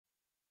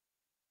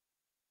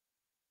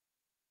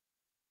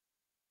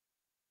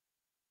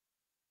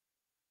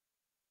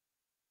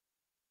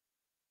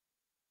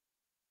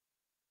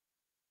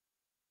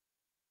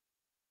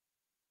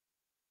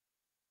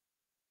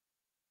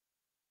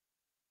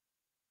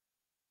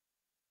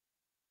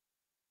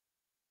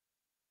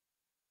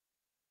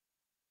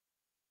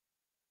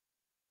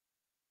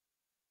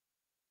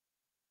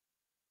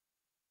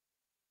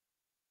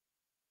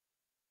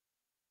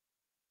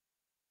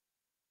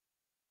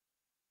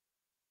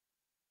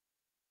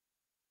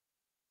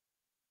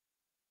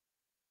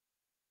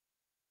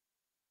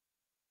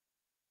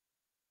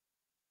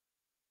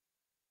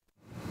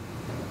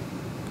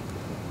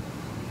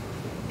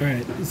All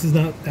right, this is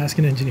not Ask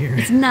an Engineer.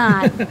 It's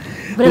not, but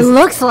it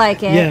looks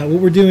like it. Yeah, what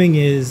we're doing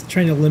is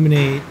trying to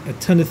eliminate a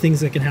ton of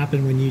things that can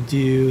happen when you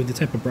do the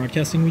type of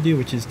broadcasting we do,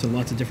 which is to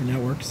lots of different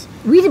networks.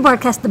 We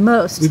broadcast the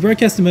most. We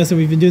broadcast the most, and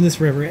we've been doing this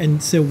forever.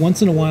 And so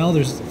once in a while,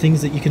 there's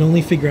things that you can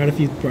only figure out if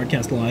you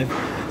broadcast live.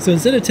 So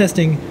instead of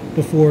testing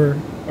before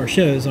our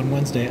shows on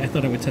Wednesday, I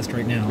thought I would test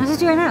right now. Let's just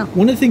do it right now.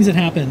 One of the things that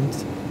happened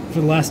for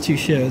the last 2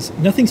 shows,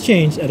 nothing's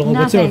changed at all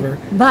whatsoever.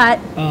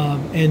 But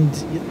And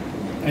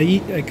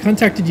I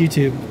contacted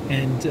YouTube,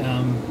 and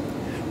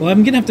well,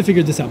 I'm gonna have to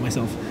figure this out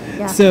myself.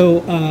 Yeah. So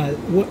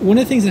one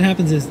of the things that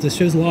happens is the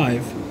show's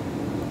live.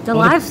 the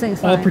live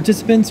thing's All fine.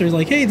 participants are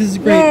like, "Hey, this is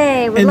great!"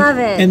 Yay, we love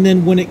it. And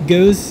then when it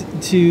goes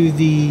to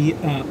the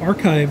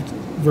archived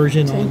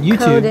version on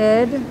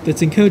YouTube,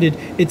 that's encoded,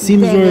 it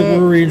seems like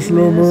we're in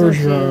slow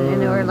motion,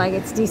 and we're like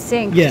it's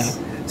desynced. Yeah.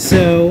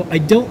 So I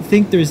don't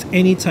think there's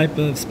any type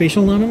of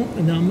spatial Anomaly.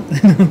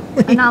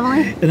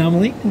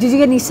 anomaly. Did you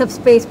get any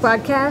subspace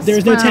broadcasts?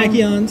 There's no from-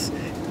 tachyons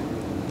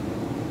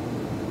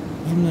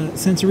from the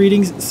sensor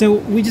readings, so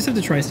we just have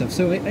to try stuff.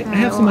 So I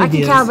have some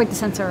ideas. I can calibrate the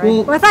sensor, right?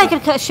 Well, Well, I thought I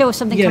could show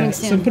something Yeah, coming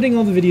so soon. I'm putting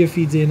all the video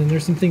feeds in, and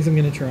there's some things I'm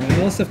going to try.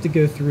 I also have to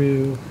go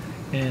through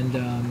and,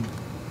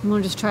 We'll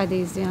just try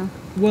these, yeah.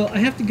 well, I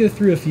have to go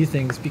through a few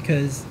things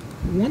because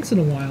once in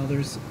a while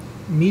there's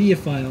media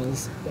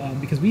files,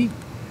 because we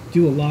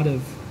do a lot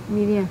of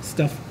Media.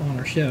 stuff on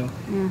our show,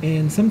 Yeah.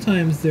 and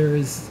sometimes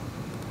there's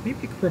maybe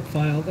a corrupt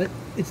file.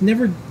 It's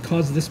never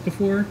caused this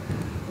before,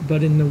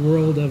 but in the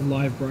world of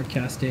live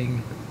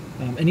broadcasting,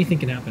 anything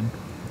can happen.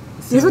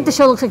 This is what the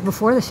show looks like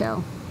before the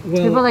show.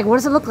 Well, People are like, what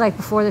does it look like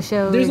before the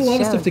show? there's a is lot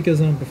of showed? stuff that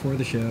goes on before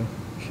the show.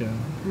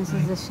 This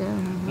is the show.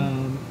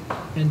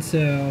 And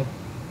so,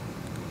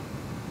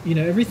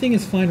 everything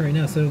is fine right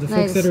now. So the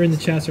folks Nice. that are in the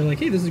chats are like,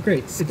 hey, this is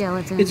great.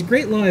 Skeleton. It's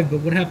great live, but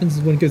what happens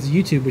is when it goes to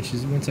YouTube, which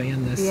is once I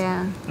end this,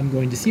 Yeah. I'm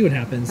going to see what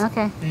happens.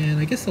 Okay. And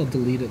I guess I'll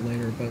delete it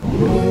later, but...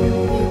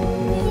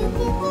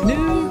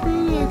 No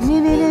products.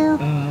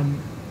 No.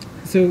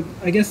 So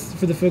I guess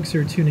for the folks who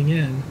are tuning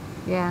in,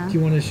 Yeah. do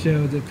you want to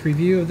show the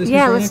preview of this new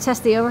Yeah, product? let's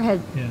test the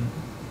overhead Yeah.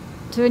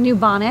 to a new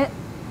bonnet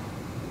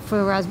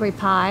for Raspberry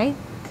Pi.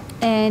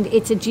 And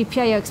it's a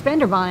GPIO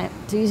expander bonnet.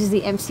 So it uses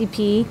the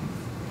MCP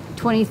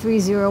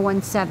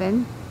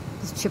 23017,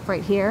 this chip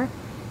right here.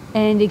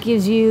 And it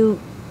gives you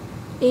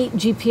 8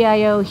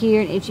 GPIO here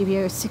and 8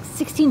 GPIO,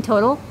 16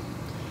 total.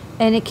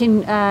 And it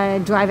can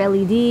drive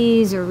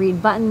LEDs or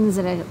read buttons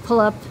and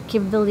pull-up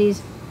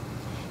capabilities.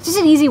 It's just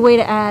an easy way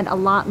to add a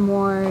lot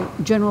more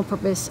general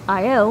purpose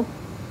I/O.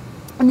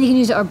 And you can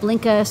use our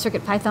Blinka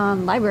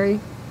CircuitPython library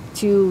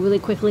to really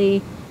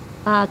quickly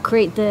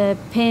create the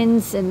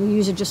pins and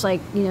use it just like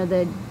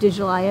the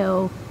digital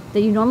I/O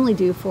that you normally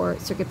do for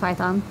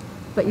CircuitPython,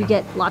 but you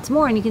get lots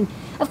more, and you can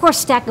of course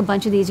stack a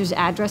bunch of these. There's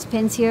address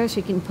pins here, so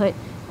you can put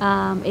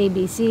A,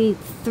 B, C,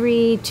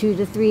 3, 2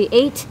 to 3,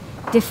 8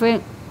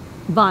 different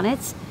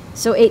bonnets.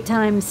 So 8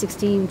 times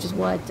 16, which is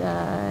what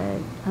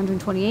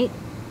 128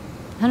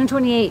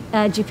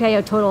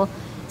 GPIO total.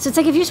 So it's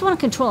like if you just want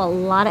to control a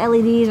lot of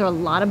LEDs or a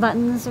lot of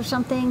buttons or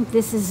something,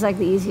 this is like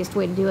the easiest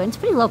way to do it. And it's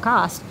pretty low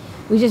cost.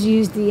 We just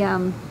used the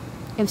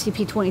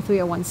MCP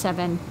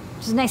 23017,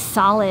 which is a nice,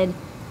 solid,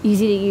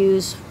 easy to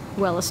use,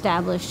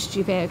 well-established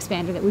GPIO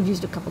expander that we've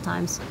used a couple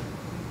times.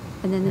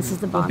 And then this is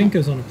the bonnet.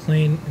 Pinko's on a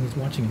plane and he's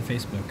watching on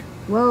Facebook.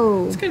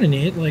 Whoa. It's kind of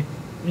neat. Like,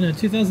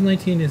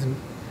 2019 isn't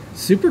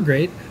super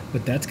great,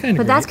 but that's kind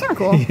of But that's kind of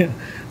cool. Yeah.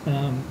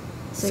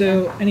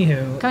 So, yeah.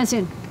 anyhow, Coming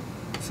soon.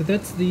 so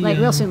that's the... Like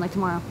real soon, like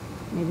tomorrow,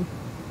 maybe.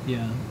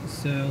 Yeah,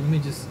 so let me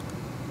just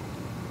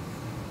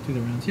do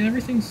the rounds. Yeah,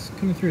 everything's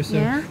coming through, so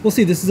Yeah? we'll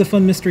see. This is a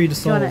fun mystery to Do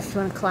you solve.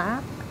 want to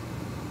clap?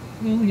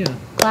 Well, yeah.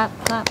 Clap,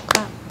 clap,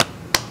 clap.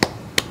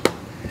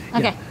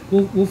 Okay. Yeah.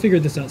 We'll figure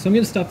this out. So I'm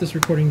going to stop this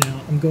recording now.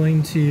 I'm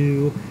going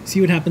to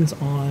see what happens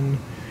on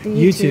The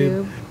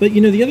YouTube. YouTube. But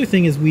the other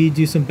thing is we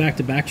do some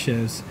back-to-back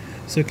shows.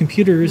 So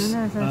computers, is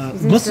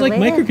this much like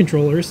related?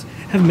 microcontrollers,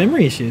 have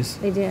memory issues.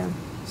 They do.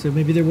 So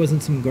maybe there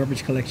wasn't some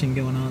garbage collection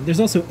going on. There's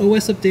also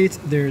OS updates.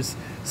 There's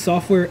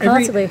software.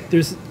 Constantly.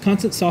 There's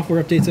constant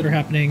software updates that are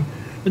happening.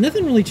 But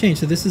nothing really changed.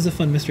 So this is a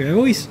fun mystery. I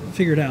always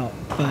figure it out.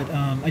 But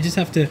I just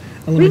have to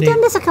eliminate... We've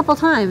done this a couple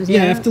times.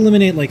 Yeah, I have to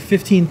eliminate like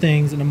 15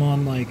 things. And I'm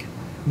on like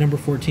number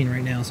 14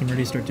 right now. So I'm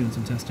ready to start doing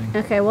some testing.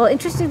 Okay, well,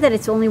 interesting that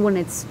it's only when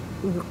it's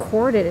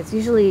recorded. It's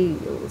usually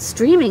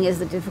streaming is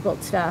the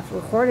difficult stuff.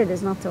 Recorded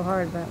is not so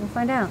hard, but we'll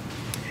find out.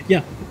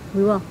 Yeah.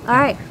 We will. All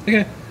right.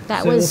 Okay.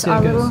 That So we'll was see how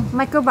our it goes. little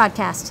micro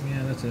broadcast.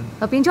 Yeah, that's it.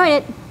 Hope you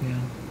enjoyed it. Yeah.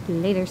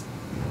 Laters.